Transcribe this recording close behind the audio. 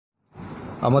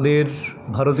আমাদের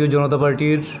ভারতীয় জনতা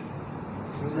পার্টির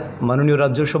মাননীয়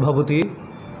রাজ্য সভাপতি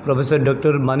প্রফেসর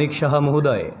ডক্টর মানিক সাহা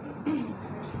মহোদয়,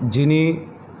 যিনি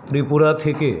ত্রিপুরা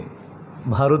থেকে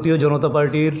ভারতীয় জনতা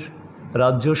পার্টির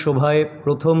রাজ্যসভায়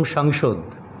প্রথম সাংসদ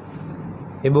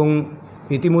এবং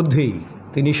ইতিমধ্যেই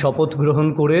তিনি শপথ গ্রহণ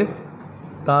করে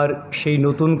তার সেই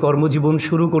নতুন কর্মজীবন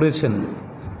শুরু করেছেন।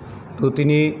 তো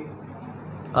তিনি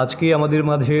আজকে আমাদের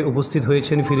মাঝে উপস্থিত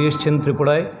হয়েছেন, ফিরে এসেছেন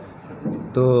ত্রিপুরায়।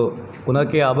 তো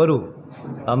ওনাকে আবারও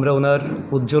আমরা ওনার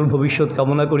উজ্জ্বল ভবিষ্যৎ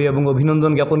কামনা করি এবং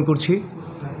অভিনন্দন জ্ঞাপন করছি।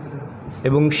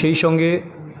 এবং সেই সঙ্গে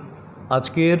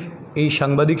আজকের এই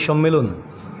সাংবাদিক সম্মেলন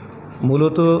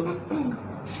মূলত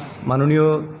মাননীয়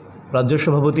রাজ্য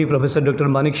সভাপতি প্রফেসর ডক্টর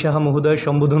মানিক সাহা মহোদয়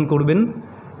সম্বোধন করবেন।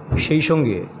 সেই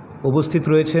সঙ্গে উপস্থিত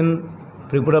রয়েছেন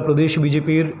ত্রিপুরা প্রদেশ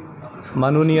বিজেপির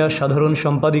মাননীয় সাধারণ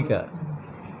সম্পাদিকা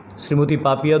শ্রীমতী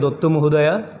পাপিয়া দত্ত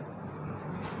মহোদয়া।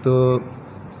 তো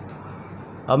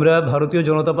আমরা ভারতীয়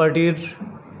জনতা পার্টির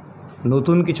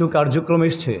নতুন কিছু কার্যক্রম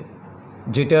এসছে,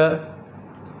 যেটা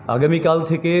আগামীকাল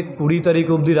থেকে 20 তারিখ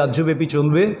অবধি রাজ্যব্যাপী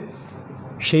চলবে।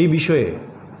 সেই বিষয়ে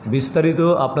বিস্তারিত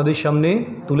আপনাদের সামনে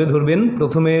তুলে ধরবেন।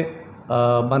 প্রথমে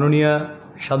মাননীয়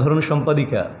সাধারণ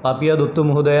সম্পাদিকা পাপিয়া দত্ত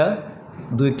মহোদয়া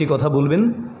দু একটি কথা বলবেন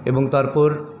এবং তারপর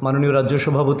মাননীয় রাজ্য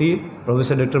সভাপতি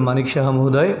প্রফেসর ডক্টর মানিক সাহা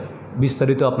মহোদয়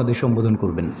বিস্তারিত আপনাদের সম্বোধন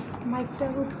করবেন। মাইকটা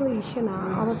বোধহয় ইসে না,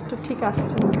 আওয়াজটা ঠিক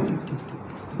আসছে না।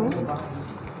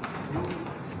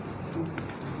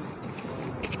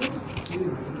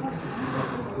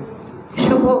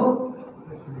 শুভ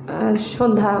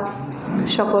সন্ধ্যা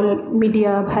সকল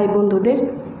মিডিয়া ভাই বন্ধুদের।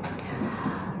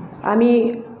 আমি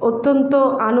অত্যন্ত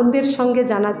আনন্দের সঙ্গে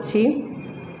জানাচ্ছি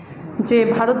যে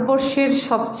ভারতবর্ষের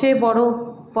সবচেয়ে বড়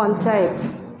পঞ্চায়েত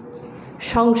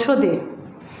সংসদে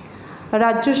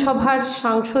রাজ্যসভার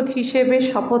সাংসদ হিসেবে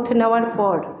শপথ নেওয়ার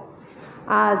পর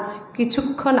আজ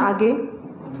কিছুক্ষণ আগে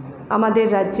আমাদের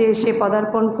রাজ্যে এসে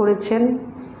পদার্পণ করেছেন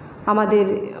আমাদের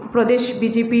প্রদেশ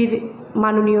বিজেপির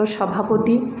মাননীয়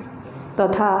সভাপতি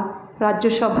তথা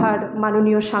রাজ্যসভার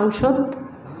মাননীয় সাংসদ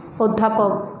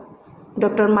অধ্যাপক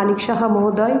ডক্টর মানিক সাহা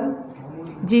মহোদয়,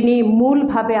 যিনি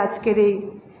মূলভাবে আজকের এই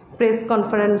প্রেস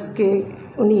কনফারেন্সকে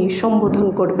উনি সম্বোধন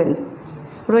করবেন।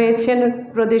 রয়েছেন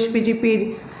প্রদেশ বিজেপির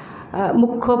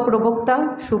মুখ্য প্রবক্তা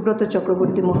সুব্রত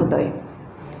চক্রবর্তী মহোদয়।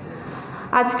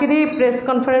 আজকের এই প্রেস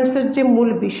কনফারেন্সের যে মূল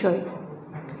বিষয়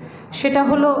সেটা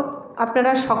হলো,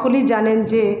 আপনারা সকলেই জানেন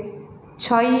যে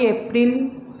 6ই এপ্রিল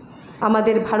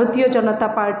আমাদের ভারতীয় জনতা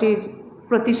পার্টির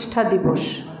প্রতিষ্ঠা দিবস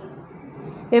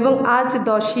এবং আজ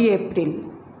 10ই এপ্রিল।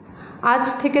 আজ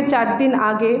থেকে 4 দিন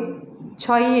আগে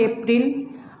 6ই এপ্রিল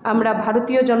আমরা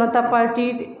ভারতীয় জনতা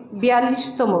পার্টির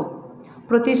 42তম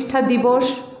প্রতিষ্ঠা দিবস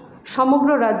সমগ্র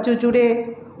রাজ্য জুড়ে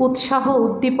উৎসাহ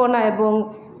উদ্দীপনা এবং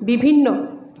বিভিন্ন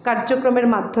কার্যক্রমের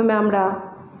মাধ্যমে আমরা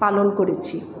পালন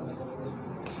করেছি।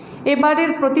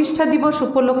 এবারের প্রতিষ্ঠা দিবস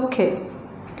উপলক্ষে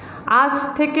আজ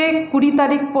থেকে 20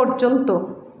 তারিখ পর্যন্ত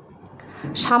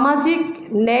সামাজিক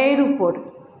ন্যায়ের উপর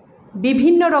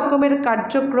বিভিন্ন রকমের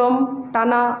কার্যক্রম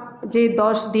টানা যে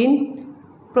 10 দিন,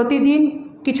 প্রতিদিন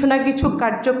কিছু না কিছু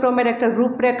কার্যক্রমের একটা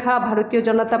রূপরেখা ভারতীয়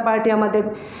জনতা পার্টি আমাদের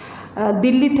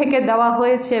দিল্লি থেকে দেওয়া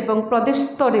হয়েছে এবং প্রদেশ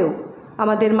স্তরেও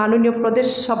আমাদের মাননীয় প্রদেশ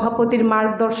সভাপতির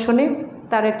মার্গদর্শনে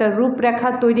তার একটা রূপরেখা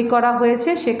তৈরি করা হয়েছে।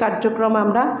 সে কার্যক্রম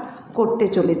আমরা করতে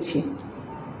চলেছি।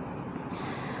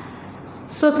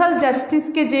 সোশ্যাল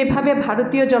জাস্টিসকে যেভাবে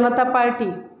ভারতীয় জনতা পার্টি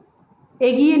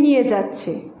এগিয়ে নিয়ে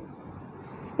যাচ্ছে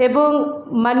এবং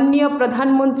মাননীয়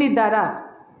প্রধানমন্ত্রী দ্বারা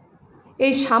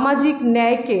এই সামাজিক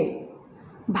ন্যায়কে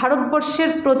ভারতবর্ষের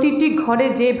প্রতিটি ঘরে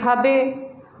যেভাবে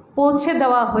পৌঁছে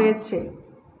দেওয়া হয়েছে,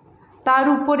 তার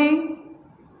উপরেই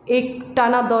এই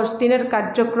টানা 10 দিনের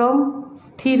কার্যক্রম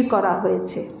স্থির করা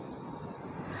হয়েছে।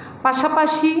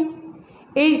 পাশাপাশি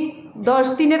এই 10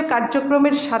 দিনের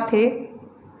কার্যক্রমের সাথে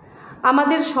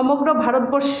আমাদের সমগ্র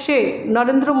ভারতবর্ষে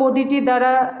নরেন্দ্র মোদীজি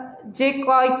দ্বারা যে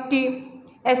কয়েকটি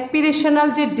অ্যাসপিরেশনাল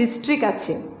যে ডিস্ট্রিক্ট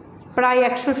আছে, প্রায়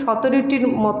 117টির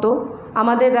মতো,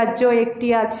 আমাদের রাজ্যেও একটি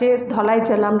আছে ধলাই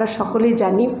জেলা, আমরা সকলেই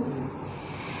জানি।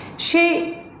 সেই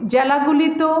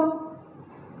জেলাগুলিতেও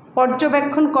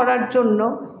পর্যবেক্ষণ করার জন্য,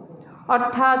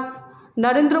 অর্থাৎ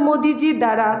নরেন্দ্র মোদীজি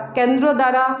দ্বারা কেন্দ্র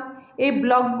দ্বারা এই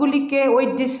ব্লকগুলিকে, ওই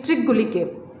ডিস্ট্রিক্টগুলিকে,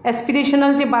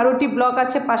 অ্যাসপিরেশনাল যে 12টি ব্লক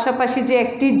আছে, পাশাপাশি যে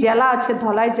একটি জেলা আছে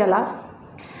ধলাই জেলা,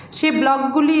 সেই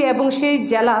ব্লকগুলি এবং সেই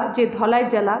জেলা যে ধলাই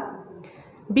জেলা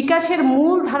বিকাশের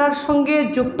মূল ধারার সঙ্গে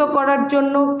যুক্ত করার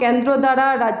জন্য কেন্দ্র দ্বারা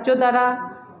রাজ্য দ্বারা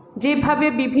যেভাবে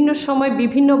বিভিন্ন সময়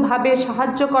বিভিন্নভাবে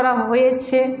সাহায্য করা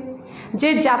হয়েছে, যে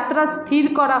যাত্রা স্থির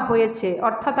করা হয়েছে,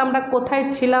 অর্থাৎ আমরা কোথায়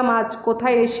ছিলাম আজ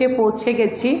কোথায় এসে পৌঁছে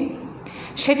গেছি,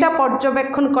 সেটা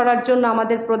পর্যবেক্ষণ করার জন্য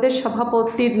আমাদের প্রদেশ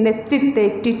সভাপতির নেতৃত্বে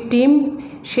একটি টিম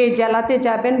সেই জেলাতে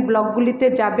যাবেন, ব্লকগুলিতে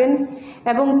যাবেন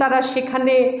এবং তারা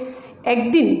সেখানে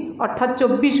একদিন অর্থাৎ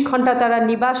 24 ঘন্টা তারা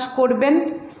নিবাস করবেন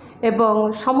এবং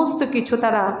সমস্ত কিছু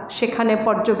তারা সেখানে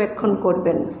পর্যবেক্ষণ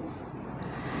করবেন।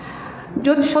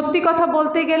 যদি সত্যি কথা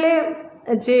বলতে গেলে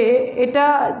যে এটা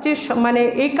যে মানে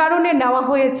এই কারণে নেওয়া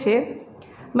হয়েছে,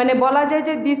 মানে বলা যায়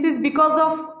যে this is because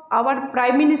of our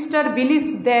prime minister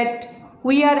believes that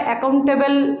we are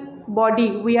accountable body,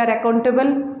 we are accountable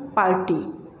party.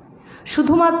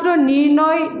 শুধুমাত্র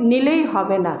নির্ণয় নিলেই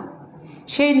হবে না,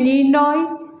 সেই নির্ণয়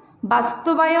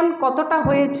বাস্তবায়ন কতটা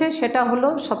হয়েছে সেটা হলো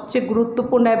সবচেয়ে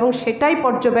গুরুত্বপূর্ণ এবং সেটাই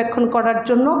পর্যবেক্ষণ করার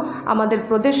জন্য আমাদের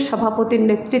প্রদেশ সভাপতির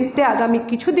নেতৃত্বে আগামী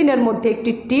কিছুদিনের মধ্যে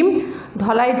একটি টিম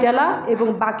ধলাই জেলা এবং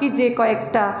বাকি যে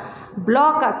কয়েকটা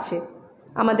ব্লক আছে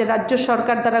আমাদের রাজ্য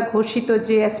সরকার দ্বারা ঘোষিত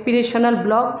যে অ্যাসপিরেশনাল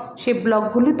ব্লক, সেই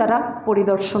ব্লকগুলি তারা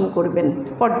পরিদর্শন করবেন,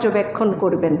 পর্যবেক্ষণ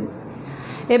করবেন।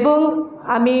 এবং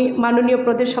আমি মাননীয়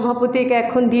প্রদেশ সভাপতিকে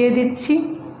এখন দিয়ে দিচ্ছি,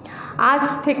 আজ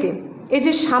থেকে এই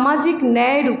যে সামাজিক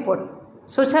ন্যায়ের উপর,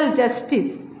 সোশ্যাল জাস্টিস,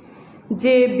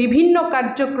 যে বিভিন্ন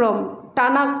কার্যক্রম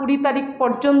টানা 20 তারিখ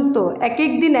পর্যন্ত এক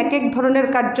এক দিন এক এক ধরনের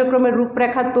কার্যক্রমের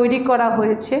রূপরেখা তৈরি করা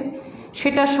হয়েছে,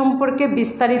 সেটা সম্পর্কে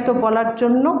বিস্তারিত বলার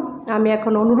জন্য আমি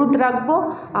এখন অনুরোধ রাখব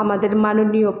আমাদের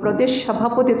মাননীয় প্রদেশ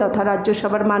সভাপতি তথা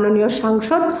রাজ্যসভার মাননীয়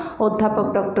সাংসদ অধ্যাপক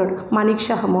ডক্টর মানিক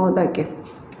সাহা মহোদয়কে।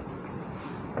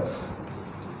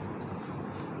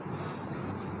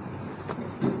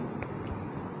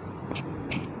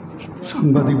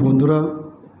 সাংবাদিক বন্ধুরা,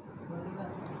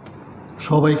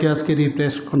 সবাইকে আজকের এই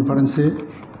প্রেস কনফারেন্সে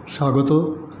স্বাগত।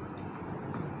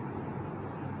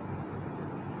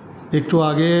 একটু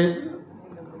আগে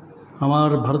আমার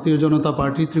ভারতীয় জনতা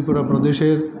পার্টি ত্রিপুরা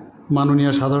প্রদেশের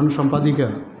মাননীয় সাধারণ সম্পাদিকা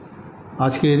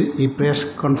আজকের এই প্রেস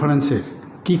কনফারেন্সে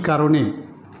কী কারণে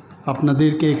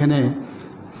আপনাদেরকে এখানে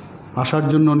আসার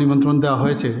জন্য নিমন্ত্রণ দেওয়া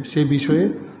হয়েছে সেই বিষয়ে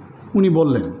উনি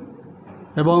বললেন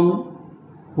এবং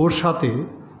ওর সাথে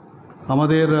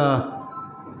আমাদের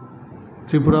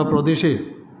ত্রিপুরা প্রদেশে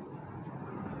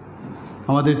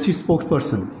আমাদের চিফ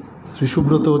স্পোকসপারসন শ্রী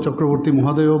সুব্রত চক্রবর্তী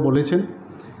মহোদয়ও বলেছেন।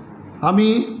 আমি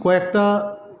কয়েকটা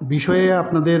বিষয়ে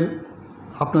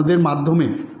আপনাদের মাধ্যমে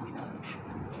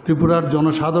ত্রিপুরার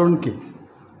জনসাধারণকে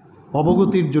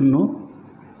অবগতির জন্য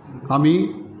আমি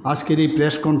আজকের এই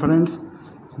প্রেস কনফারেন্স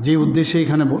যে উদ্দেশ্যে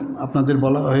এখানে আপনাদের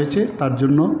বলা হয়েছে তার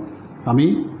জন্য আমি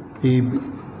এই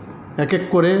এক এক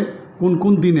করে কোন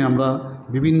কোন দিনে আমরা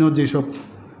বিভিন্ন যেসব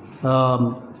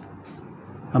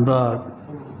আমরা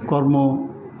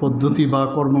কর্মপদ্ধতি বা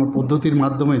কর্মপদ্ধতির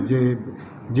মাধ্যমে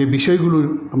যে বিষয়গুলো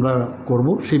আমরা করব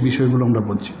সেই বিষয়গুলো আমরা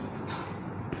বলছি।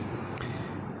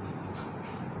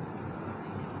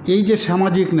 এই যে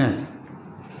সামাজিক ন্যায়,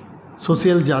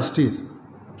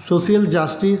 সোশিয়াল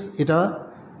জাস্টিস এটা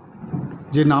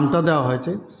যে নামটা দেওয়া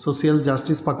হয়েছে সোশিয়াল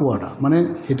জাস্টিস পাকুয়াটা, মানে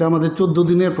এটা আমাদের 14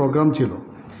 দিনের প্রোগ্রাম ছিল,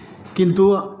 কিন্তু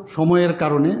সময়ের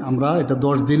কারণে আমরা এটা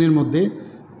 10 দিনের মধ্যে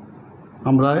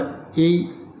আমরা এই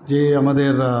যে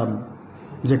আমাদের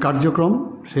যে কার্যক্রম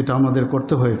সেটা আমাদের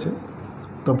করতে হয়েছে।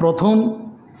 তো প্রথম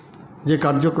যে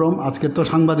কার্যক্রম আজকের তো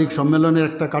সাংবাদিক সম্মেলনের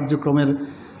একটা কার্যক্রমের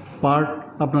পার্ট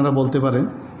আপনারা বলতে পারেন।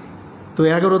 তো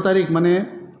 11 তারিখ মানে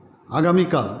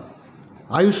আগামীকাল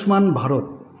আয়ুষ্মান ভারত।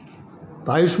 তো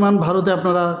আয়ুষ্মান ভারতে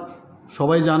আপনারা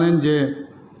সবাই জানেন যে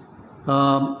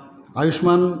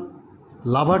আয়ুষ্মান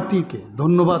লাভার্থীকে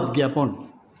ধন্যবাদ জ্ঞাপন,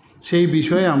 সেই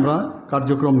বিষয়ে আমরা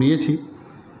কার্যক্রম নিয়েছি।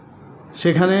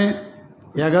 সেখানে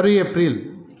 11 এপ্রিল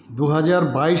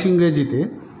 2022 ইংরেজিতে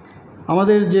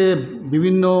আমাদের যে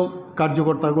বিভিন্ন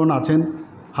কার্যকর্তাগণ আছেন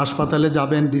হাসপাতালে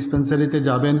যাবেন, ডিসপেন্সারিতে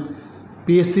যাবেন,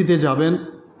 পিএসসিতে যাবেন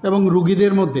এবং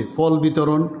রুগীদের মধ্যে ফল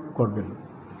বিতরণ করবেন।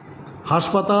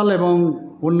 হাসপাতাল এবং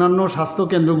অন্যান্য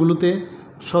স্বাস্থ্যকেন্দ্রগুলোতে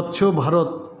স্বচ্ছ ভারত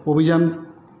অভিযান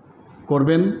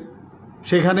করবেন।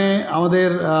 সেখানে আমাদের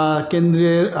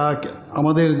কেন্দ্রের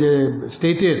আমাদের যে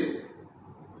স্টেটের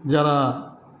যারা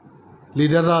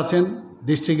লিডাররা আছেন,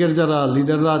 ডিস্ট্রিক্টের যারা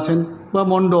লিডাররা আছেন বা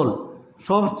মণ্ডল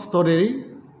সব স্তরেরই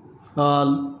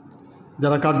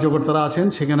যারা কার্যকর্তারা আছেন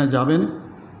সেখানে যাবেন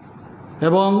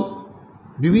এবং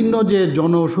বিভিন্ন যে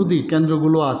জনঔষধি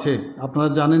কেন্দ্রগুলো আছে, আপনারা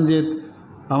জানেন যে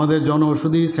আমাদের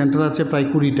জনঔষধি সেন্টার আছে প্রায়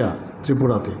 20টা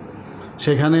ত্রিপুরাতে,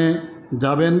 সেখানে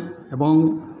যাবেন এবং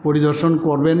পরিদর্শন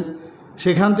করবেন।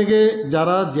 সেখান থেকে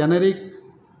যারা জেনারিক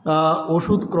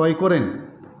ওষুধ ক্রয় করেন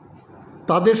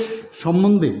তাদের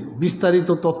সম্বন্ধে বিস্তারিত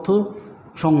তথ্য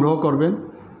সংগ্রহ করবেন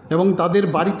এবং তাদের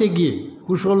বাড়িতে গিয়ে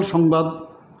কুশল সংবাদ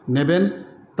নেবেন।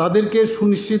 তাদেরকে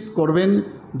সুনিশ্চিত করবেন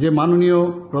যে মাননীয়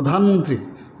প্রধানমন্ত্রী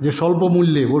যে স্বল্প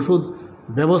মূল্যে ওষুধ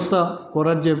ব্যবস্থা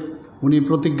করার যে উনি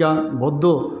প্রতিজ্ঞাবদ্ধ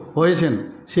হয়েছেন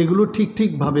সেগুলো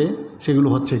ঠিকভাবে সেগুলো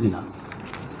হচ্ছে কিনা।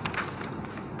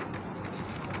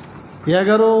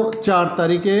 11/4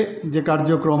 তারিখে যে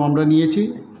কার্যক্রম আমরা নিয়েছি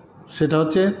সেটা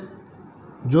হচ্ছে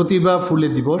জ্যোতিবা ফুলে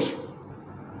দিবস।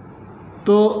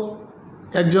 তো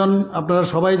একজন আপনারা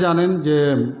সবাই জানেন যে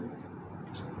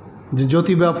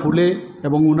জ্যোতিবা ফুলে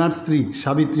এবং ওনার স্ত্রী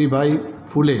সাবিত্রীবাই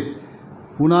ফুলে,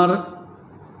 ওনার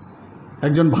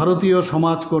একজন ভারতীয়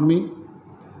সমাজকর্মী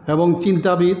এবং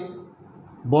চিন্তাবিদ,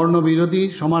 বর্ণবিরোধী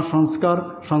সমাজ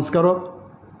সংস্কারক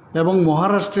এবং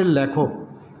মহারাষ্ট্রের লেখক,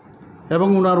 এবং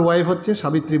ওনার ওয়াইফ হচ্ছে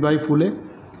সাবিত্রীবাই ফুলে।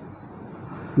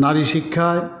 নারী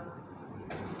শিক্ষায়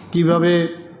কীভাবে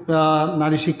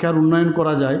নারী শিক্ষার উন্নয়ন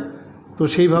করা যায়, তো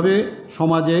সেইভাবে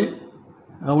সমাজে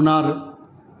ওনার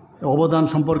অবদান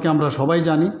সম্পর্কে আমরা সবাই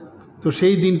জানি। তো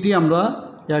সেই দিনটি আমরা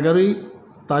 11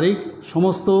 তারিখ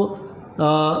সমস্ত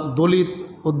দলিত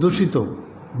অধ্যুষিত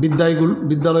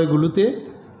বিদ্যালয়গুলোতে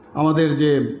আমাদের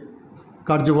যে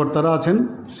কার্যকর্তারা আছেন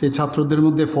সেই ছাত্রদের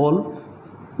মধ্যে ফল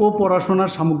ও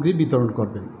পড়াশোনার সামগ্রী বিতরণ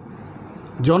করবেন।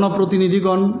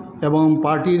 জনপ্রতিনিধিগণ এবং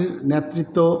পার্টির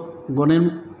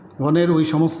নেতৃত্বগণের ওই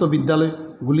সমস্ত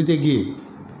বিদ্যালয়গুলিতে গিয়ে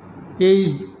এই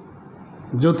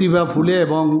জ্যোতিবা ফুলে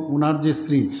এবং ওনার যে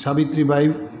স্ত্রী সাবিত্রীবাই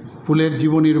ফুলের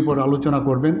জীবনীর উপর আলোচনা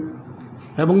করবেন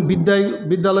এবং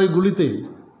বিদ্যালয়গুলিতে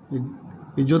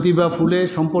এই জ্যোতিবা ফুলে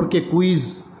সম্পর্কে কুইজ,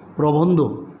 প্রবন্ধ,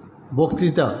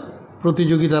 বক্তৃতা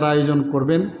প্রতিযোগিতার আয়োজন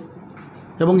করবেন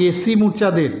এবং এসসি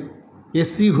মোর্চাদের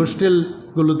এসসি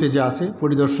হোস্টেলগুলোতে যা আছে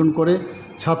পরিদর্শন করে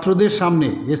ছাত্রদের সামনে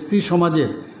এসসি সমাজের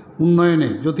উন্নয়নে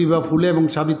জ্যোতিবা ফুলে এবং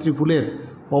সাবিত্রী ফুলের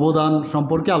অবদান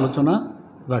সম্পর্কে আলোচনা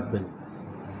রাখবেন।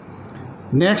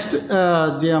 নেক্সট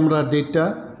যে আমরা ডেটটা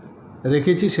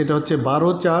রেখেছি সেটা হচ্ছে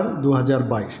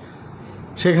 12/4/2022।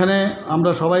 সেখানে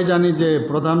আমরা সবাই জানি যে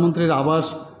প্রধানমন্ত্রীর আবাস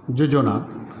যোজনা,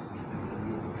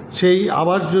 সেই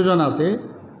আবাস যোজনাতে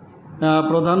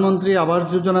প্রধানমন্ত্রী আবাস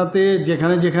যোজনাতে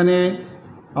যেখানে যেখানে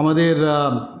আমাদের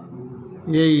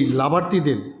এই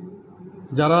লাভার্থীদের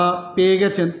যারা পেয়ে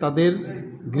গেছেন তাদের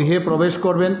গৃহে প্রবেশ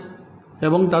করবেন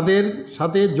এবং তাদের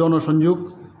সাথে জনসংযোগ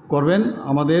করবেন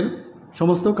আমাদের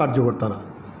সমস্ত কার্যকর্তারা,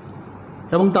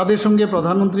 এবং তাদের সঙ্গে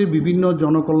প্রধানমন্ত্রীর বিভিন্ন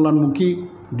জনকল্যাণমুখী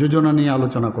যোজনা নিয়ে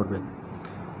আলোচনা করবেন।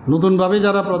 নতুনভাবে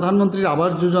যারা প্রধানমন্ত্রীর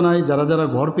আবাস যোজনায় যারা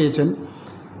ঘর পেয়েছেন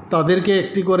তাদেরকে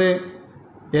একটি করে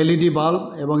LED বাল্ব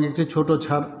এবং একটি ছোট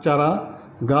চারা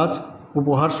গাছ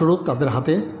উপহারস্বরূপ তাদের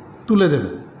হাতে তুলে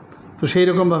দেবেন। তো সেই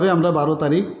রকমভাবে আমরা 12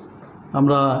 তারিখ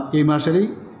আমরা এই মাসেরই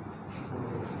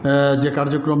যে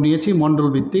কার্যক্রম নিয়েছি মণ্ডল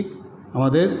ভিত্তিক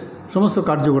আমাদের সমস্ত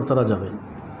কার্যকর্তারা যাবেন।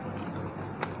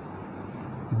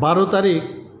 12 তারিখ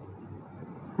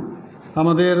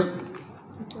আমাদের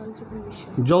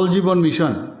জল জীবন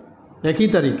মিশন, একই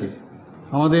তারিখে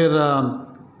আমাদের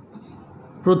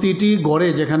প্রতিটি গড়ে,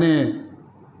 যেখানে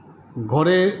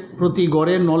প্রতি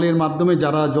গড়ে নলের মাধ্যমে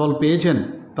যারা জল পেয়েছেন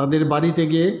তাদের বাড়িতে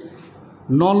গিয়ে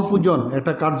নল পূজন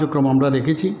একটা কার্যক্রম আমরা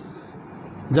রেখেছি।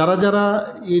 যারা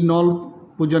এই নল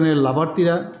পূজনের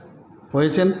লাভার্থীরা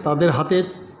হয়েছেন তাদের হাতে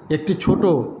একটি ছোট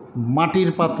মাটির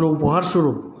পাত্র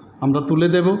উপহারস্বরূপ আমরা তুলে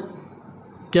দেব।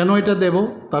 কেন এটা দেব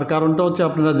তার কারণটা হচ্ছে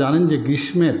আপনারা জানেন যে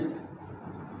গ্রীষ্মের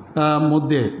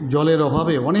মধ্যে জলের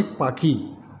অভাবে অনেক পাখি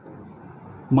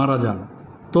মারা যান।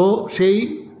 তো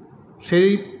সেই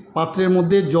পাত্রের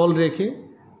মধ্যে জল রেখে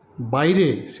বাইরে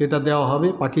সেটা দেওয়া হবে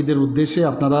পাখিদের উদ্দেশ্যে।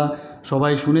 আপনারা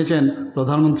সবাই শুনেছেন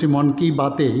প্রধানমন্ত্রী মন কি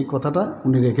বাতে এই কথাটা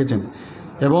উনি রেখেছেন,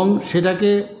 এবং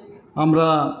সেটাকে আমরা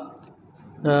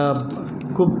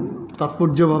খুব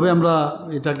তাৎপর্যভাবে আমরা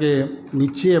এটাকে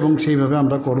নিচ্ছি এবং সেইভাবে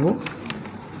আমরা করব।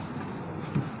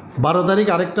 12 তারিখ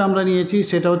আরেকটা আমরা নিয়েছি,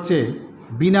 সেটা হচ্ছে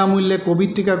বিনামূল্যে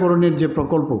কোভিড টিকাকরণের যে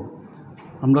প্রকল্প।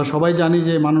 আমরা সবাই জানি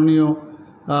যে মাননীয়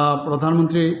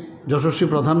প্রধানমন্ত্রী, যশস্বী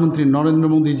প্রধানমন্ত্রী নরেন্দ্র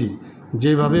মোদীজি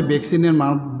যেভাবে ভ্যাকসিনের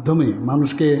মাধ্যমে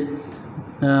মানুষকে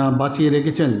বাঁচিয়ে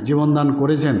রেখেছেন, জীবনদান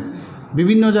করেছেন।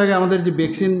 বিভিন্ন জায়গায় আমাদের যে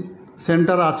ভ্যাকসিন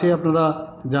সেন্টার আছে আপনারা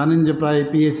জানেন যে প্রায়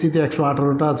PSCতে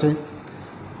 118টা আছে,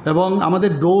 এবং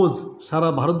আমাদের ডোজ সারা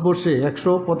ভারতবর্ষে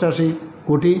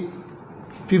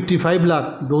 185 লাখ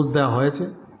ডোজ দেওয়া হয়েছে।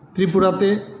 ত্রিপুরাতে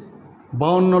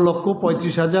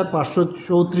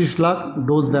 52,35,534 লাখ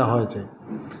ডোজ দেওয়া হয়েছে।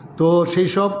 তো সেই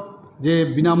সব যে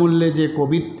বিনামূল্যে যে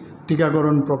কোভিড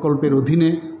টিকাকরণ প্রকল্পের অধীনে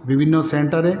বিভিন্ন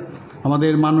সেন্টারে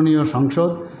আমাদের মাননীয়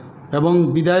সাংসদ এবং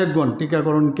বিধায়কগণ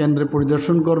টিকাকরণ কেন্দ্রে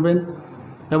পরিদর্শন করবেন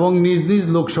এবং নিজ নিজ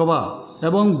লোকসভা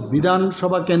এবং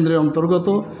বিধানসভা কেন্দ্রের অন্তর্গত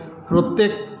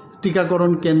প্রত্যেক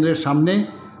টিকাকরণ কেন্দ্রের সামনে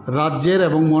রাজ্যের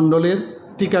এবং মণ্ডলের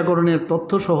টিকাকরণের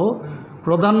তথ্যসহ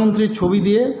প্রধানমন্ত্রীর ছবি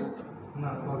দিয়ে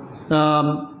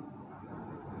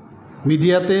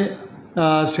মিডিয়াতে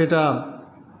সেটা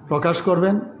প্রকাশ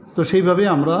করবেন। তো সেইভাবে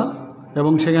আমরা,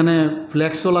 এবং সেখানে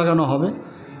ফ্ল্যাক্সও লাগানো হবে।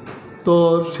 তো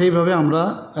সেইভাবে আমরা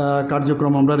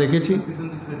কার্যক্রম আমরা রেখেছি।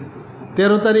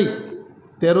 13 তারিখ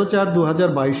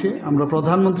 13/4/2022 আমরা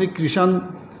প্রধানমন্ত্রী কিষাণ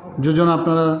যোজনা,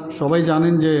 আপনারা সবাই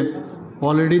জানেন যে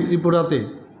অলরেডি ত্রিপুরাতে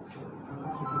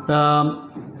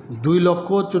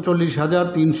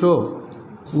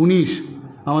 2,44,319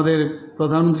 আমাদের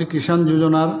প্রধানমন্ত্রী কিষাণ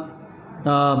যোজনার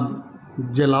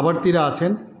যে লাভার্থীরা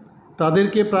আছেন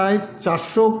তাদেরকে প্রায়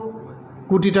 400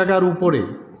 কোটি টাকার উপরে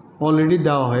অলরেডি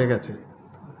দেওয়া হয়ে গেছে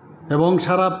এবং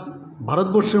সারা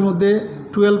ভারতবর্ষের মধ্যে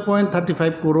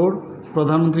 12.35 করোড়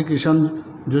প্রধানমন্ত্রী কিষাণ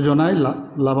যোজনায়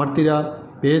লাভার্থীরা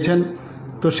পেয়েছেন।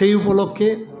 তো সেই উপলক্ষে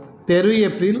 13ই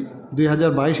এপ্রিল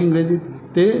 2022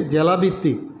 ইংরেজিতে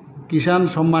জেলাভিত্তিক কিষাণ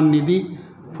সম্মান নিধি,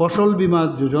 ফসল বীমা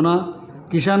যোজনা,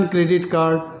 কিষাণ credit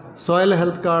card, soil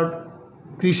health card,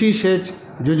 কৃষি সেচ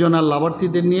যোজনার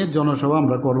লাভার্থীদের নিয়ে জনসভা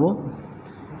আমরা করব।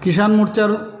 কিষাণ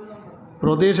মোর্চার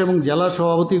প্রদেশ এবং জেলা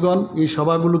সভাপতিগণ এই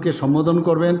সভাগুলোকে সম্বোধন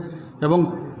করবেন এবং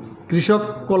কৃষক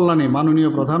কল্যাণে মাননীয়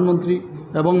প্রধানমন্ত্রী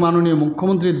এবং মাননীয়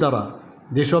মুখ্যমন্ত্রীর দ্বারা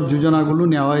যেসব যোজনাগুলো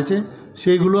নেওয়া হয়েছে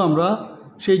সেইগুলো আমরা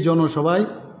সেই জনসভায়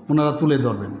ওনারা তুলে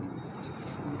ধরবেন।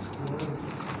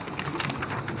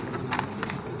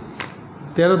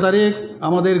 13 তারিখ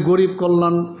আমাদের গরিব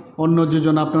কল্যাণ অন্ন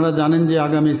যোজনা, আপনারা জানেন যে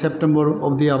আগামী সেপ্টেম্বর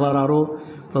অবধি আবার আরও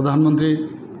প্রধানমন্ত্রী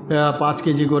 5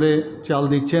 কেজি করে চাল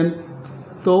দিচ্ছেন।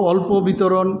 তো অল্প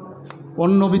বিতরণ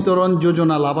অন্ন বিতরণ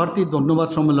যোজনা লাভার্থী ধন্যবাদ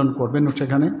সম্মেলন করবেন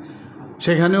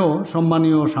সেখানেও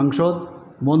সম্মানীয় সাংসদ,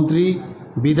 মন্ত্রী,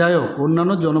 বিধায়ক,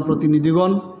 অন্যান্য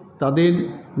জনপ্রতিনিধিগণ তাদের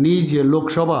নিজ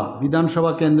লোকসভা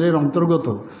বিধানসভা কেন্দ্রের অন্তর্গত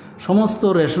সমস্ত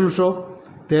রেশন শপ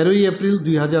 13ই এপ্রিল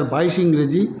 2022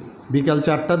 ইংরেজি বিকাল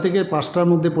 4টা থেকে 5টার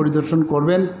মধ্যে পরিদর্শন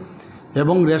করবেন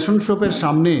এবং রেশন শপের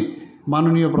সামনে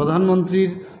মাননীয় প্রধানমন্ত্রীর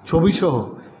ছবিসহ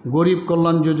গরিব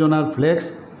কল্যাণ যোজনার ফ্লেক্স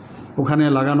ওখানে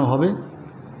লাগানো হবে।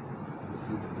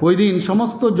 ওই দিন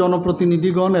সমস্ত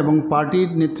জনপ্রতিনিধিগণ এবং পার্টির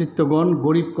নেতৃত্বগণ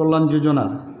গরিব কল্যাণ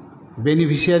যোজনার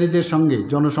বেনিফিশিয়ারিদের সঙ্গে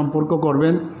জনসম্পর্ক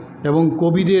করবেন এবং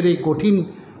কোভিডের এই কঠিন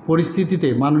পরিস্থিতিতে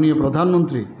মাননীয়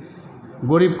প্রধানমন্ত্রী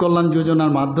গরিব কল্যাণ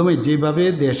যোজনার মাধ্যমে যেভাবে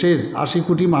দেশের 80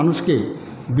 কোটি মানুষকে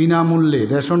বিনামূল্যে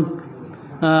রেশন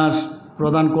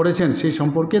প্রদান করেছেন সেই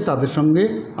সম্পর্কে তাদের সঙ্গে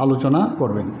আলোচনা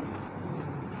করবেন।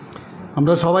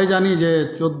 আমরা সবাই জানি যে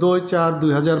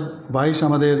 14/4/2022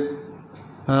 আমাদের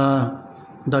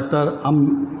ডাক্তার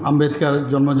আম্বেদকর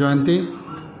জন্মজয়ন্তী।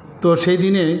 তো সেই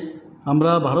দিনে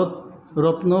আমরা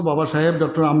ভারতরত্ন বাবা সাহেব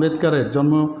ডক্টর আম্বেদকরের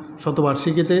জন্ম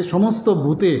শতবার্ষিকীতে সমস্ত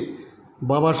বুথে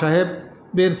বাবা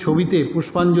সাহেবের ছবিতে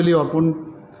পুষ্পাঞ্জলি অর্পণ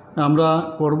আমরা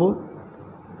করব।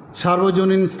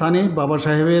 সার্বজনীন স্থানে বাবা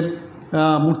সাহেবের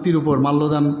মূর্তির উপর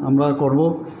মাল্যদান আমরা করব।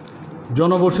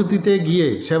 জনবসতিতে গিয়ে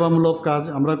সেবামূলক কাজ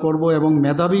আমরা করব এবং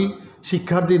মেধাবী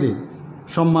শিক্ষার্থীদের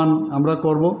সম্মান আমরা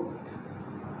করব।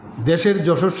 দেশের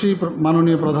যশস্বী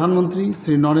মাননীয় প্রধানমন্ত্রী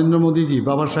শ্রী নরেন্দ্র মোদীজি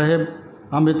বাবা সাহেব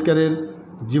আম্বেদকরের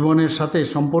জীবনের সাথে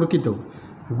সম্পর্কিত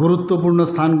গুরুত্বপূর্ণ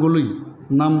স্থানগুলি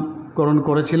নামকরণ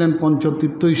করেছিলেন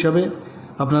পঞ্চতীর্থ হিসাবে।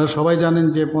 আপনারা সবাই জানেন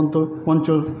যে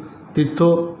পঞ্চতীর্থ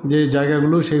যে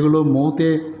জায়গাগুলো সেগুলো মৌতে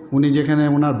উনি যেখানে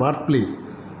ওনার বার্থ প্লেস,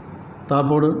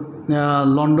 তারপর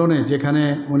লন্ডনে যেখানে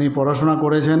উনি পড়াশোনা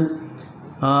করেছেন,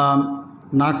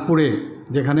 নাগপুরে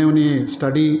যেখানে উনি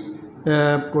স্টাডি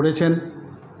করেছেন,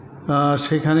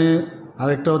 সেখানে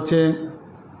আরেকটা হচ্ছে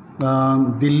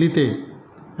দিল্লিতে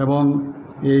এবং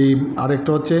এই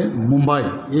আরেকটা হচ্ছে মুম্বাই।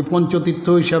 এই পঞ্চতীর্থ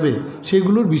হিসাবে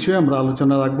সেগুলোর বিষয়ে আমরা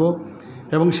আলোচনা রাখব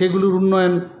এবং সেগুলোর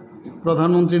উন্নয়ন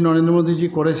প্রধানমন্ত্রী নরেন্দ্র মোদীজি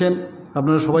করেছেন,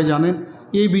 আপনারা সবাই জানেন।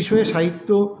 এই বিষয়ে সাহিত্য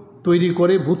তৈরি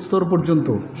করে বুথ স্তর পর্যন্ত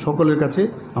সকলের কাছে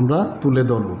আমরা তুলে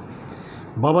ধরব।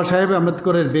 বাবা সাহেব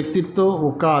আম্বেদকরের ব্যক্তিত্ব ও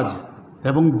কাজ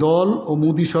এবং দল ও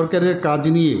মোদী সরকারের কাজ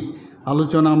নিয়ে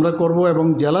আলোচনা আমরা করব এবং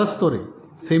জেলা স্তরে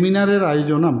সেমিনারের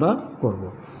আয়োজন আমরা করব।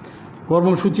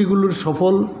 কর্মসূচিগুলোর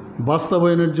সফল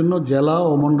বাস্তবায়নের জন্য জেলা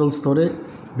ও মণ্ডল স্তরে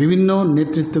বিভিন্ন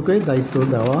নেতৃত্বকে দায়িত্ব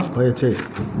দেওয়া হয়েছে।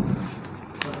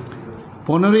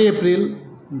 15ই এপ্রিল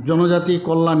জনজাতি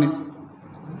কল্যাণে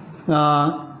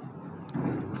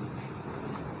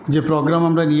যে প্রোগ্রাম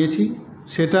আমরা নিয়েছি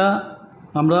সেটা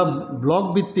আমরা ব্লক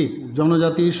ভিত্তিক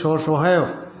জনজাতি স্বসহায়ক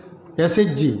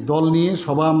এসএইচজি দল নিয়ে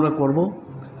সভা আমরা করব,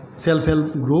 সেলফ হেল্প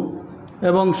গ্রুপ,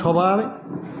 এবং সবার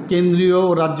কেন্দ্রীয়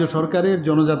ও রাজ্য সরকারের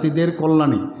জনজাতিদের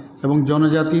কল্যাণে এবং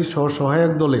জনজাতি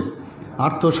স্বসহায়ক দলের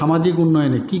আর্থসামাজিক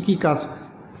উন্নয়নে কি কাজ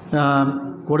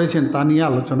করেছেন তা নিয়ে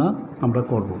আলোচনা আমরা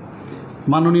করব।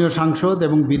 মাননীয় সাংসদ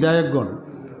এবং বিধায়কগণ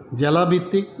জেলা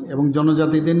ভিত্তিক এবং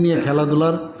জনজাতিদের নিয়ে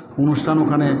খেলাধুলার অনুষ্ঠান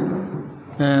ওখানে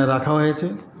রাখা হয়েছে।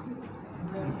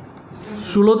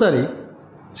 16 তারিখ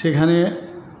সেখানে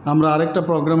আমরা আরেকটা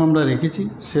প্রোগ্রাম আমরা রেখেছি,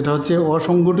 সেটা হচ্ছে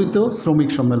অসংগঠিত শ্রমিক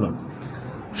সম্মেলন।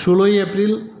 16ই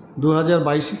এপ্রিল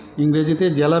 2022 ইংরেজিতে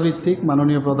জেলাভিত্তিক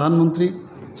মাননীয় প্রধানমন্ত্রী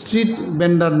স্ট্রিট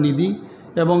ভেন্ডার নিধি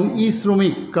এবং ই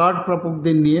শ্রমিক কার্ড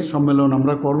প্রাপকদের নিয়ে সম্মেলন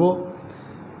আমরা করব।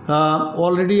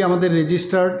 অলরেডি আমাদের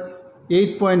রেজিস্টার্ড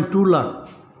 8.2 লাখ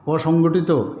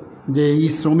অসংগঠিত যে ই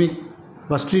শ্রমিক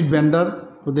বা স্ট্রিট ভেন্ডার,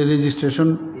 ওদের রেজিস্ট্রেশন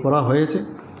করা হয়েছে।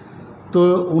 তো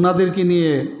ওনাদেরকে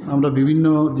নিয়ে আমরা বিভিন্ন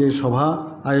যে সভা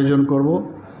আয়োজন করব।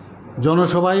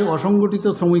 জনসভায় অসংগঠিত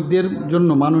শ্রমিকদের জন্য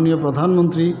মাননীয়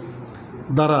প্রধানমন্ত্রী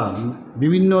দ্বারা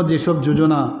বিভিন্ন যেসব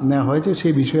যোজনা নেওয়া হয়েছে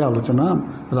সেই বিষয়ে আলোচনা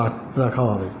রাখা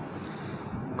হবে।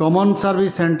 কমন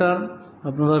সার্ভিস সেন্টার,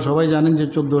 আপনারা সবাই জানেন যে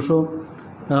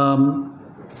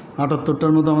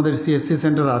 1478টার মতো আমাদের সিএসসি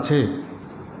সেন্টার আছে।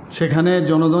 সেখানে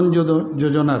জনধন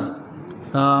যোজনার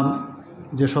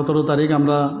যে 17 তারিখ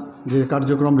আমরা যে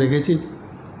কার্যক্রম রেখেছি,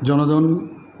 জনধন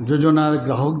যোজনার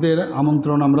গ্রাহকদের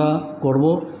আমন্ত্রণ আমরা করব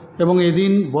এবং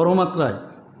এদিন বড় মাত্রায়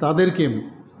তাদেরকে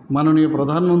মাননীয়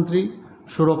প্রধানমন্ত্রী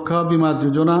সুরক্ষা বিমা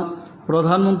যোজনা,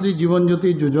 প্রধানমন্ত্রী জীবন জ্যোতি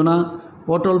যোজনা,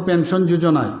 অটল পেনশন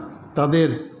যোজনায় তাদের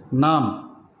নাম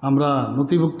আমরা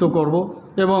নথিভুক্ত করব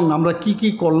এবং আমরা কি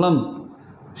করলাম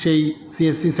সেই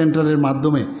সিএসসি সেন্টারের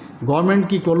মাধ্যমে, গভর্নমেন্ট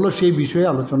কি করলো সেই বিষয়ে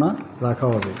আলোচনা রাখা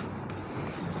হবে।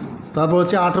 তারপর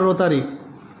হচ্ছে 18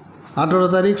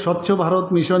 তারিখ স্বচ্ছ ভারত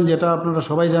মিশন, যেটা আপনারা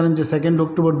সবাই জানেন যে 2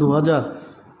 অক্টোবর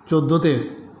 2014-তে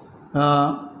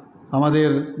আমাদের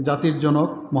জাতির জনক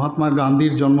মহাত্মা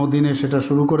গান্ধীর জন্মদিনে সেটা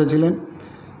শুরু করেছিলেন।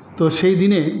 তো সেই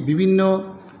দিনে বিভিন্ন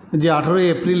যে 18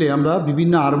 এপ্রিলে আমরা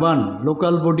বিভিন্ন আরবান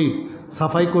লোকাল বডির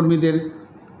সাফাই কর্মীদের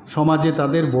সমাজে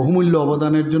তাদের বহুমূল্য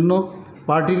অবদানের জন্য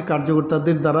পার্টির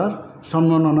কার্যকর্তাদের দ্বারা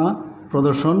সম্মাননা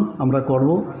প্রদর্শন আমরা করব।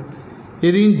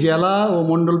 এদিন জেলা ও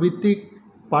মণ্ডল ভিত্তিক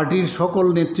পার্টির সকল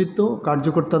নেতৃত্ব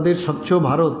কার্যকর্তাদের স্বচ্ছ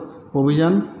ভারত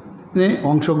অভিযানে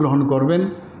অংশগ্রহণ করবেন।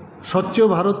 স্বচ্ছ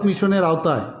ভারত মিশনের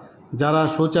আওতায় যারা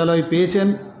শৌচালয় পেয়েছেন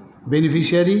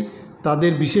বেনিফিশিয়ারি,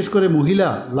 তাদের বিশেষ করে মহিলা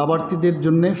লাভার্থীদের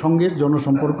সঙ্গে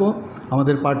জনসম্পর্ক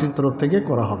আমাদের পার্টির তরফ থেকে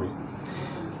করা হবে।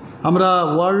 আমরা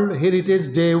ওয়ার্ল্ড হেরিটেজ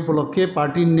ডে উপলক্ষে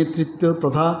পার্টির নেতৃত্ব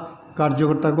তথা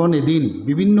কার্যকর্তাগণ এদিন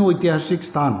বিভিন্ন ঐতিহাসিক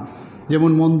স্থান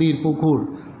যেমন মন্দির, পুকুর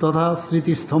তথা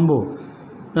স্মৃতিস্তম্ভ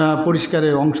পরিষ্কারে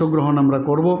অংশগ্রহণ আমরা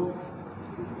করব।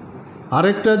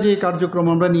 আরেকটা যে কার্যক্রম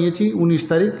আমরা নিয়েছি 19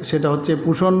 তারিখ, সেটা হচ্ছে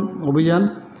পোষণ অভিযান।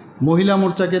 মহিলা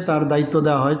মোর্চাকে তার দায়িত্ব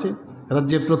দেওয়া হয়েছে।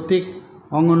 রাজ্যের প্রত্যেক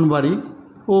অঙ্গনবাড়ি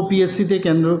ও পিএসসিতে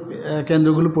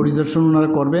কেন্দ্রগুলো পরিদর্শন ওনারা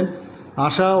করবেন।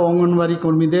 আশা ও অঙ্গনবাড়ি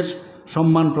কর্মীদের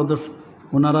সম্মান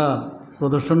ওনারা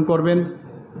প্রদর্শন করবেন।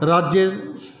 রাজ্যের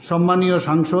সম্মানীয়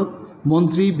সাংসদ,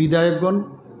 মন্ত্রী, বিধায়কগণ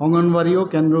অঙ্গনবাড়ি ও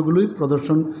কেন্দ্রগুলোই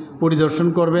পরিদর্শন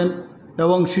করবেন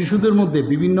এবং শিশুদের মধ্যে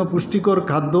বিভিন্ন পুষ্টিকর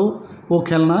খাদ্য ও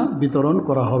খেলনা বিতরণ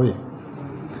করা হবে।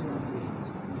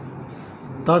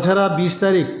 তাছাড়া 20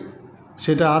 তারিখ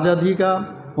সেটা আজাদী কা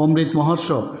অমৃত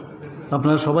মহোৎসব।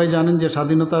 আপনারা সবাই জানেন যে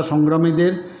স্বাধীনতা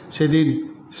সংগ্রামীদের সেদিন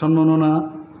সম্মাননা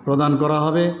প্রদান করা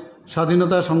হবে।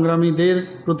 স্বাধীনতা সংগ্রামীদের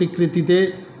প্রতিকৃতিতে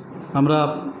আমরা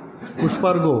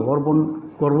পুষ্পার্ঘ্য অর্পণ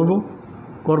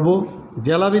করব।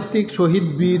 জেলাভিত্তিক শহীদ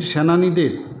বীর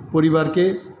সেনানীদের পরিবারকে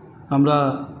আমরা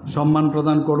সম্মান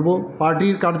প্রদান করব।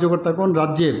 পার্টির কার্যকর্তাগণ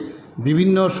রাজ্যের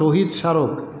বিভিন্ন শহীদ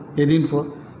স্মারক এদিন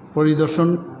পরিদর্শন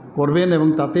করবেন এবং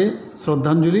তাতে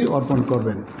শ্রদ্ধাঞ্জলি অর্পণ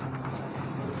করবেন।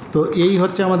 তো এই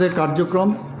হচ্ছে আমাদের কার্যক্রম।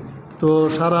 তো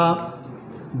সারা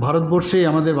ভারতবর্ষে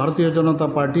আমাদের ভারতীয় জনতা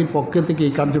পার্টির পক্ষ থেকে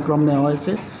এই কার্যক্রম নেওয়া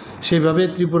হয়েছে। সেইভাবে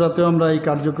ত্রিপুরাতেও আমরা এই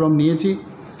কার্যক্রম নিয়েছি।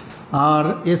 আর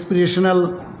এসপিরেশনাল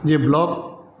যে ব্লক,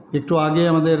 একটু আগে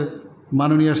আমাদের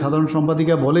মাননীয় সাধারণ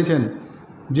সম্পাদিকা বলেছেন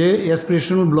যে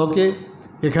এসপিরেশনাল ব্লকে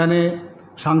এখানে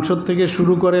সাংসদ থেকে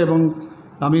শুরু করে এবং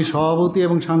আমি সভাপতি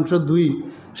এবং সাংসদ 2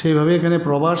 সেইভাবে এখানে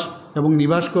প্রবাস এবং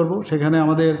নিবাস করব। সেখানে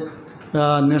আমাদের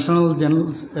ন্যাশনাল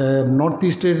নর্থ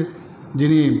ইস্টের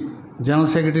যিনি জেনারেল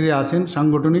সেক্রেটারি আছেন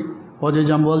সাংগঠনিক, অজয়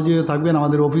জাম্বওয়ালজিও থাকবেন,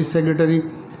 আমাদের অফিস সেক্রেটারি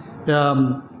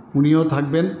উনিও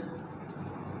থাকবেন।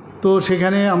 তো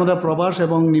সেখানে আমরা প্রবাস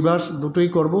এবং নিবাস দুটোই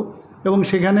করব এবং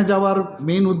সেখানে যাওয়ার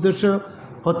মেইন উদ্দেশ্য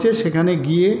হচ্ছে সেখানে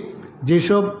গিয়ে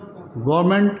যেসব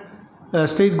গভর্নমেন্ট,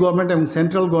 স্টেট গভর্নমেন্ট এবং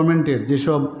সেন্ট্রাল গভর্নমেন্টের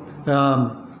যেসব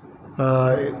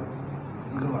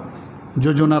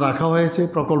যোজনা রাখা হয়েছে,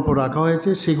 প্রকল্প রাখা হয়েছে,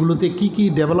 সেগুলোতে কি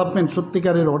ডেভেলপমেন্ট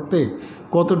সত্যিকারের অর্থে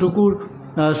কতটুকু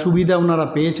সুবিধা ওনারা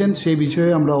পেয়েছেন সেই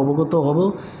বিষয়ে আমরা অবগত হব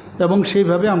এবং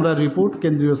সেইভাবে আমরা রিপোর্ট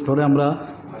কেন্দ্রীয় স্তরে আমরা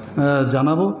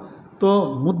জানাবো। তো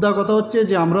মুদ্রা কথা হচ্ছে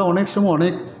যে আমরা অনেক সময়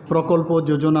অনেক প্রকল্প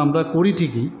যোজনা আমরা করি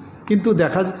ঠিকই, কিন্তু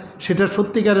সেটা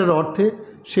সত্যিকারের অর্থে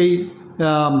সেই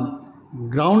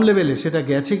গ্রাউন্ড লেভেলে সেটা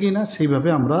গেছে কি না সেইভাবে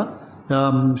আমরা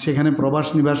সেখানে প্রবাস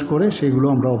নিবাস করে সেগুলো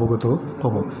আমরা অবগত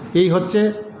হব। এই হচ্ছে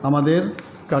আমাদের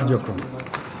কার্যক্রম।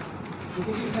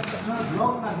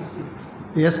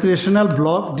 অ্যাসপিরেশনাল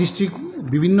ব্লক, ডিস্ট্রিক্ট,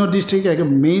 বিভিন্ন ডিস্ট্রিক্ট,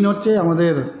 মেইন হচ্ছে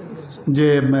আমাদের যে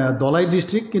ধলাই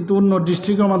ডিস্ট্রিক্ট, কিন্তু অন্য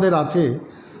ডিস্ট্রিক্টও আমাদের আছে।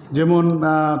 যেমন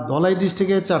ধলাই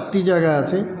ডিস্ট্রিক্টে 4টি জায়গা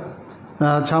আছে,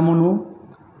 ছামনু,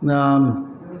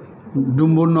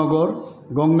 ডুম্বুরনগর,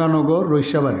 গঙ্গানগর,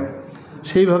 রৈশাবাড়ি।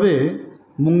 সেইভাবে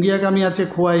মুঙ্গিয়াগামী আছে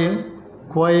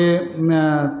খোয়াইয়ে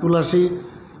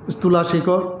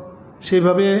তুলাশিকর।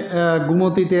 সেইভাবে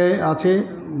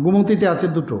গুমতিতে আছে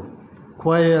 2টো,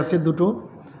 খোয়াইয়ে আছে 2টো,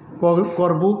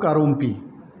 করবুক আর উম্পি।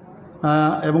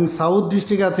 এবং সাউথ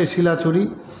ডিস্ট্রিক্টে আছে শিলাছড়ি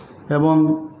এবং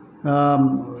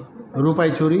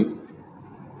রূপাইছড়ি।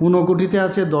 ঊনকোটিতে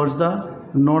আছে দশদা,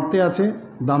 নর্থে আছে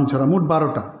দামছড়া, মোট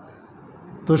 12টা।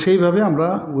 তো সেইভাবে আমরা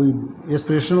ওই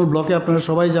এসপিরেশনাল ব্লকে আপনারা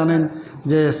সবাই জানেন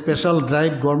যে special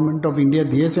drive government of India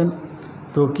দিয়েছেন।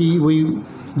 তো কি ওই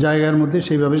জায়গার মধ্যে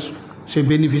সেইভাবে সেই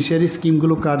বেনিফিশিয়ারি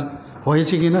স্কিমগুলো কার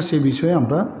হয়েছে কি না সেই বিষয়ে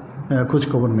আমরা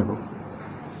খোঁজখবর নেব।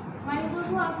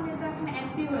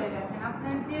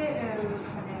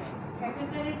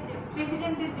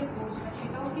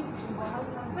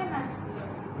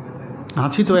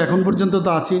 আছি তো, এখন পর্যন্ত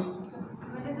তো আছি।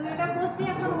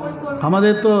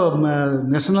 আমাদের তো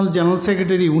ন্যাশনাল জেনারেল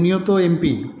সেক্রেটারি, উনিও তো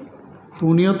এমপি, তো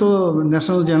উনিও তো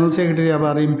ন্যাশনাল জেনারেল সেক্রেটারি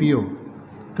আবার এমপিও,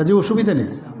 কাজে অসুবিধা নেই,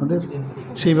 আমাদের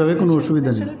সেইভাবে কোনো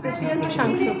অসুবিধা নেই।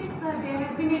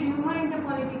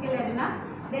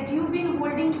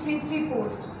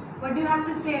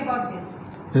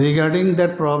 Regarding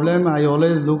that problem, I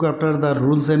always look after the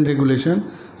rules and regulation.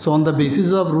 So on the basis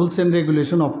of rules and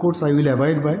regulation, of course, I will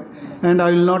abide by, and I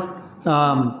will not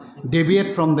deviate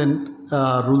from the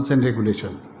rules and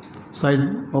regulation. So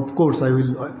of course, I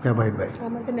will abide by.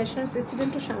 আমাদের national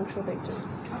president ও সাংসদ একজন।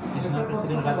 National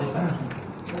president রাজ্য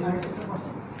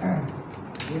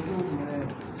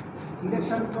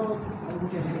election তো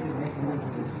অবশ্যই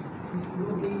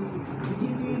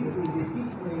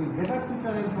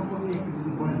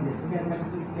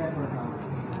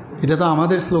এটা তো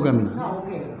আমাদের slogan না,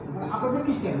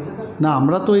 না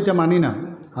আমরা তো এটা মানি না।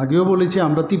 আগেও বলেছি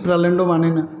আমরা তিপ্রাল্যান্ডও মানি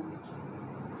না।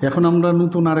 এখন আমরা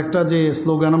নতুন আরেকটা যে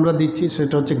স্লোগান আমরা দিচ্ছি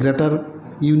সেটা হচ্ছে গ্রেটার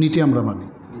ইউনিটি আমরা মানি।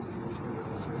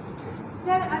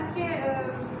 স্যার আজকে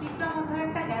টিকটকের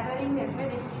একটা গ্যাদারিং আছে,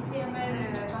 দেখছি আমার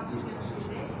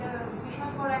কনস্টিটিউয়েন্সিতে, এটা বিশাল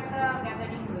বড় একটা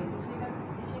গ্যাদারিং হয়েছে,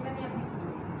 সেটা নিয়ে আপনি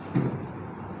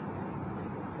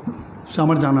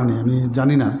আমার জানা নেই, আমি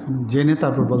জানি না, জেনে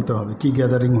তারপর বলতে হবে কি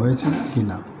গ্যাদারিং হয়েছে কি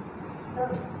না। স্যার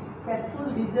পেট্রোল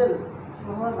ডিজেল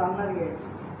সহ রান্নার গ্যাস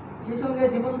সেই সঙ্গে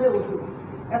জীবনদায়ী ওষুধ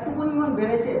এত পরিমাণ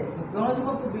বেড়েছে,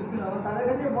 জনজীবন খুব বিঘ্ন। তাদের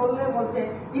কাছে বলছে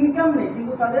ইনকাম নেই,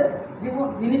 কিন্তু তাদের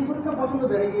জিনিসপত্র পছন্দ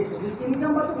বেড়ে গিয়েছে,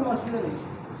 ইনকাম পাতে কোনো অসুবিধা নেই।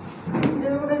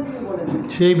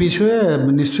 সেই বিষয়ে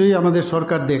নিশ্চয়ই আমাদের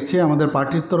সরকার দেখছে, আমাদের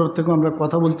পার্টির তরফ থেকেও আমরা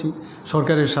কথা বলছি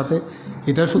সরকারের সাথে।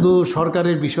 এটা শুধু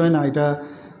সরকারের বিষয় না, এটা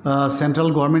সেন্ট্রাল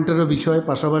গভর্নমেন্টেরও বিষয়,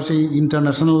 পাশাপাশি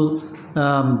ইন্টারন্যাশনাল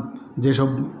যেসব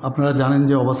আপনারা জানেন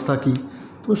যে অবস্থা কী,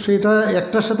 তো সেটা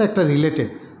একটার সাথে একটা রিলেটেড।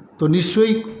 তো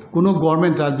নিশ্চয়ই কোনো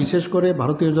গভর্নমেন্ট, আর বিশেষ করে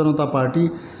ভারতীয় জনতা পার্টি,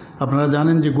 আপনারা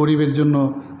জানেন যে গরিবের জন্য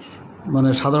মানে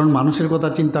সাধারণ মানুষের কথা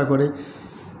চিন্তা করে,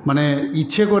 মানে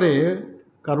ইচ্ছে করে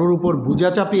কারোর উপর বোঝা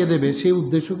চাপিয়ে দেবে সেই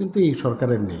উদ্দেশ্য কিন্তু এই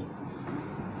সরকারের নেই।